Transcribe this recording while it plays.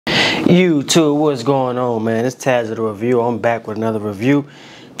YouTube, what's going on, man? It's Taz of the Review. I'm back with another review.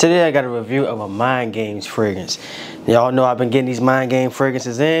 Today I got a review of a Mind Games fragrance. Y'all know I've been getting these Mind Game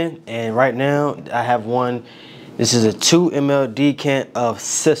fragrances in, and right now I have one. This is a 2 ml decant of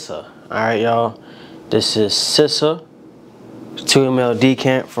Sissa. Alright, y'all. This is Sissa 2 ml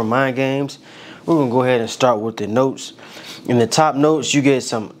decant from Mind Games. We're gonna go ahead and start with the notes. In the top notes, you get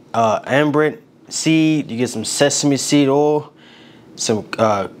some amaranth seed, you get some sesame seed oil, some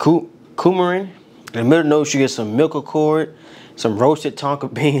coumarin. In the middle notes, you get some milk accord, some roasted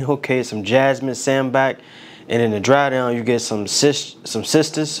tonka bean, okay, some jasmine sambac, and in the dry down, you get some cistus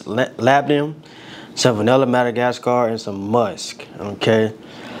labdanum, some vanilla Madagascar, and some musk. Okay.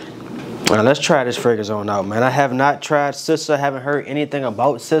 Now let's try this fragrance on out, man. I have not tried Sissa. Haven't heard anything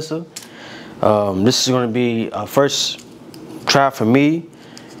about Sissa. This is going to be a first try for me.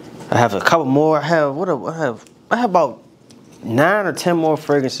 I have a couple more. I have about 9 or 10 more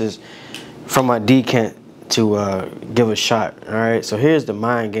fragrances from my decant to give a shot. All right, so here's the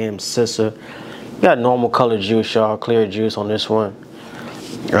Mind Game Sissa. Got normal color juice, y'all, clear juice on this one.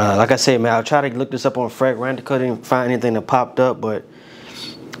 Like I said, man, I'll try to look this up on Fragrantica. Couldn't find anything that popped up, but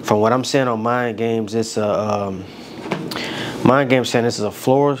from what I'm seeing on Mind Games, it's a Mind Games saying this is a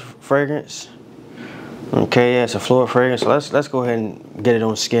floral fragrance. Okay, yeah, it's a floral fragrance. So let's go ahead and get it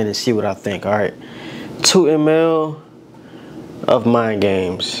on skin and see what I think. All right, 2 ml of Mind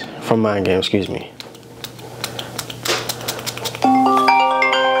Games, from Mind Games, excuse me.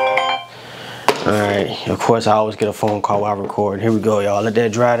 Alright, of course I always get a phone call while I record. Here we go, y'all. Let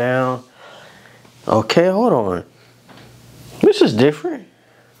that dry down. Okay, hold on. This is different.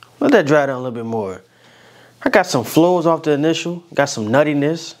 Let that dry down a little bit more. I got some flows off the initial. Got some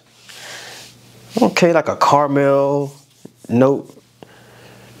nuttiness. Okay, like a caramel note.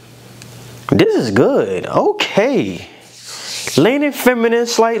 This is good. Okay. Leaning feminine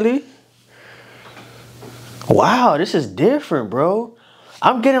slightly. Wow, this is different, bro.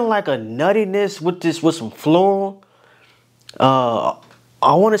 I'm getting like a nuttiness with some floral. I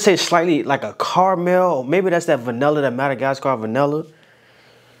want to say slightly like a caramel. Maybe that's that vanilla, that Madagascar vanilla.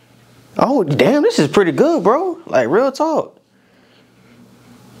 Oh, damn, this is pretty good, bro. Like, real talk.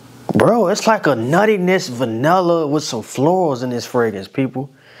 Bro, it's like a nuttiness vanilla with some florals in this fragrance,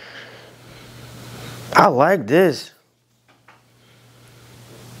 people. I like this.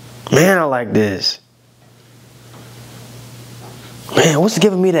 Man, I like this. Man, what's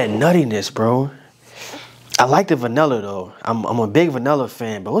giving me that nuttiness, bro? I like the vanilla, though. I'm a big vanilla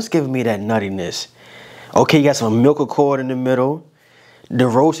fan, but what's giving me that nuttiness? Okay, you got some milk accord in the middle. The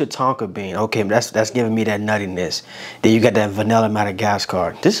roasted tonka bean. Okay, that's giving me that nuttiness. Then you got that vanilla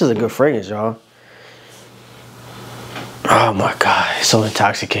Madagascar. This is a good fragrance, y'all. Oh, my God. It's so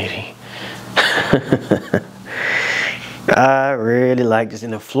intoxicating. I really like this.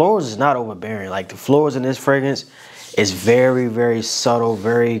 And the florals is not overbearing. Like, the florals in this fragrance is very, very subtle,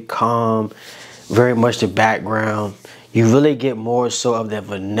 very calm, very much the background. You really get more so of that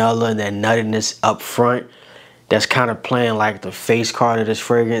vanilla and that nuttiness up front. That's kind of playing like the face card of this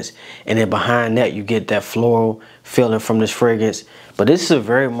fragrance. And then behind that, you get that floral feeling from this fragrance. But this is a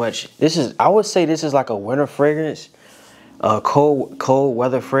very much, I would say this is like a winter fragrance, a cold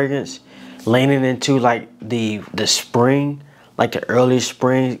weather fragrance, leaning into like the spring, like the early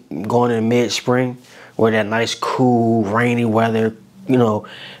spring, going into mid-spring, where that nice, cool, rainy weather, you know,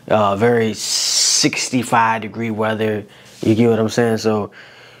 very 65-degree weather. You get what I'm saying? So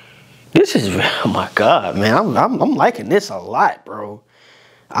this is, oh my God, man, I'm liking this a lot, bro.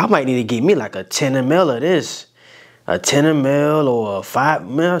 I might need to get me like a 10 ml of this, a 10 ml or a 5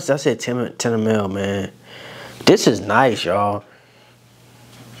 ml. I said 10 ml, man. This is nice, y'all.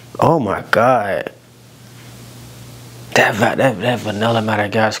 Oh my God. That vanilla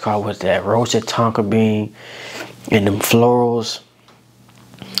Madagascar with that roasted tonka bean and them florals.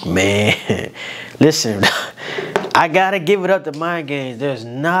 Man, listen, I gotta give it up to Mind Games. There's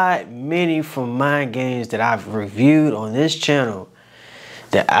not many from Mind Games that I've reviewed on this channel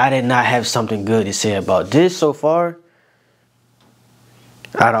that I did not have something good to say about. This so far,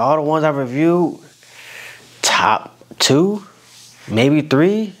 out of all the ones I've reviewed, top 2, maybe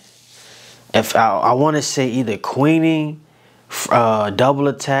 3. If I want to say either Queenie, Double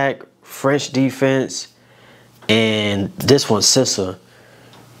Attack, French Defense, and this one, Sissa.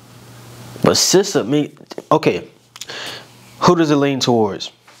 But Sissa, okay, who does it lean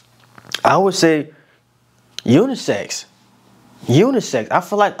towards? I would say unisex. Unisex. I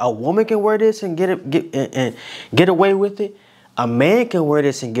feel like a woman can wear this and get away with it. A man can wear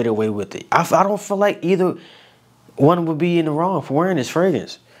this and get away with it. I don't feel like either one would be in the wrong for wearing this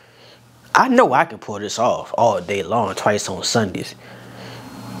fragrance. I know I can pull this off all day long, twice on Sundays.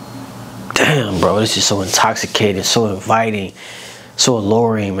 Damn, bro, this is so intoxicating, so inviting, so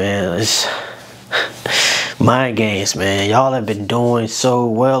alluring, man. It's mind games, man. Y'all have been doing so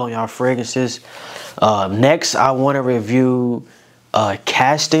well on y'all fragrances. Next, I want to review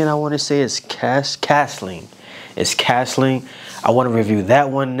Casting. I want to say it's Castling. It's Castling. I want to review that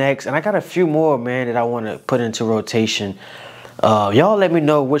one next, and I got a few more, man, that I want to put into rotation. Y'all let me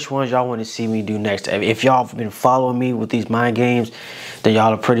know which ones y'all want to see me do next. If y'all have been following me with these mind games, then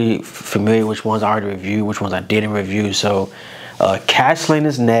y'all are pretty familiar which ones I already reviewed, which ones I didn't review. So Castling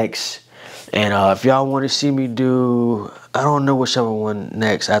is next, and if y'all want to see me do, I don't know whichever one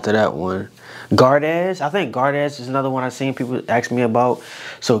next after that one. Gourmands. I think Gourmands is another one I've seen people ask me about.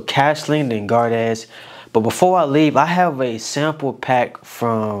 So Castling, then Gourmands. But before I leave, I have a sample pack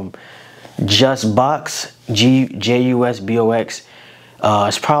from Just Box, Jusbox.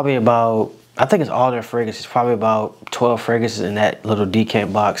 It's probably about, I think it's all their fragrances. It's probably about 12 fragrances in that little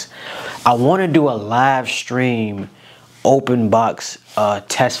decant box. I want to do a live stream open box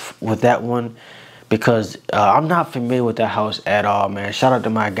test with that one, because I'm not familiar with that house at all, man. Shout out to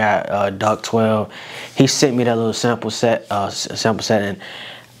my guy Duck12. He sent me that little sample set, and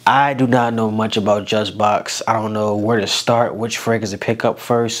I do not know much about Just Box. I don't know where to start, which fragrance to pick up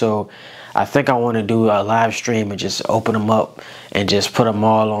first. So I think I want to do a live stream and just open them up and just put them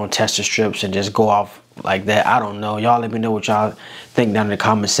all on tester strips and just go off like that. I don't know. Y'all let me know what y'all think down in the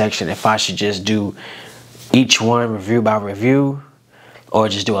comment section. If I should just do each one review by review, or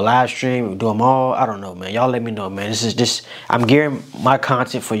just do a live stream, do them all. I don't know, man. Y'all let me know, man. This is just, I'm gearing my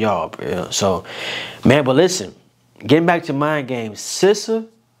content for y'all. So, man, but listen, getting back to mind games, Sissa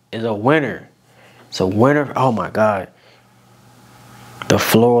is a winner. It's a winner. Oh my God. The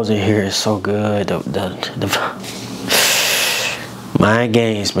florals in here is so good. The mind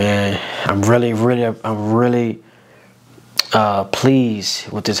games, man. I'm really pleased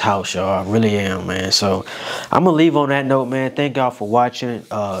with this house, y'all. I really am, man. So I'm gonna leave on that note, man. Thank y'all for watching.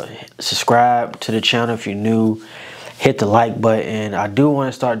 Subscribe to the channel if you're new. Hit the like button. I do want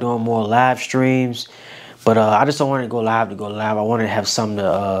to start doing more live streams, but I just don't want to go live to go live. I want to have something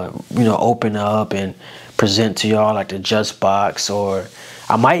to you know, open up and present to y'all, like the Just Box, or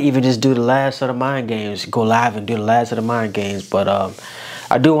I might even just do the last of the mind games, go live and do the last of the mind games. But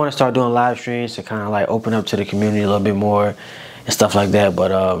I do want to start doing live streams to kind of like open up to the community a little bit more and stuff like that.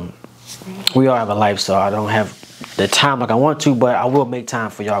 But we all have a life, so I don't have the time like I want to, but I will make time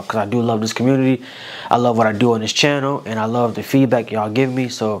for y'all, because I do love this community. I love what I do on this channel, and I love the feedback y'all give me.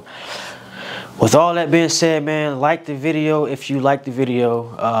 So with all that being said, man, like the video if you like the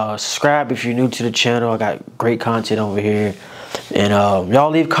video. Subscribe if you're new to the channel. I got great content over here. And y'all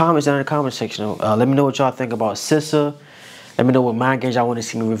leave comments down in the comment section. Let me know what y'all think about Sissa. Let me know what mind games y'all want to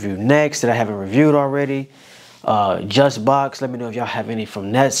see me review next that I haven't reviewed already. Just Box, let me know if y'all have any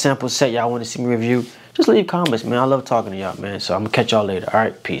from that sample set y'all want to see me review. Just leave comments, man. I love talking to y'all, man. So I'm going to catch y'all later. All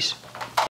right, peace.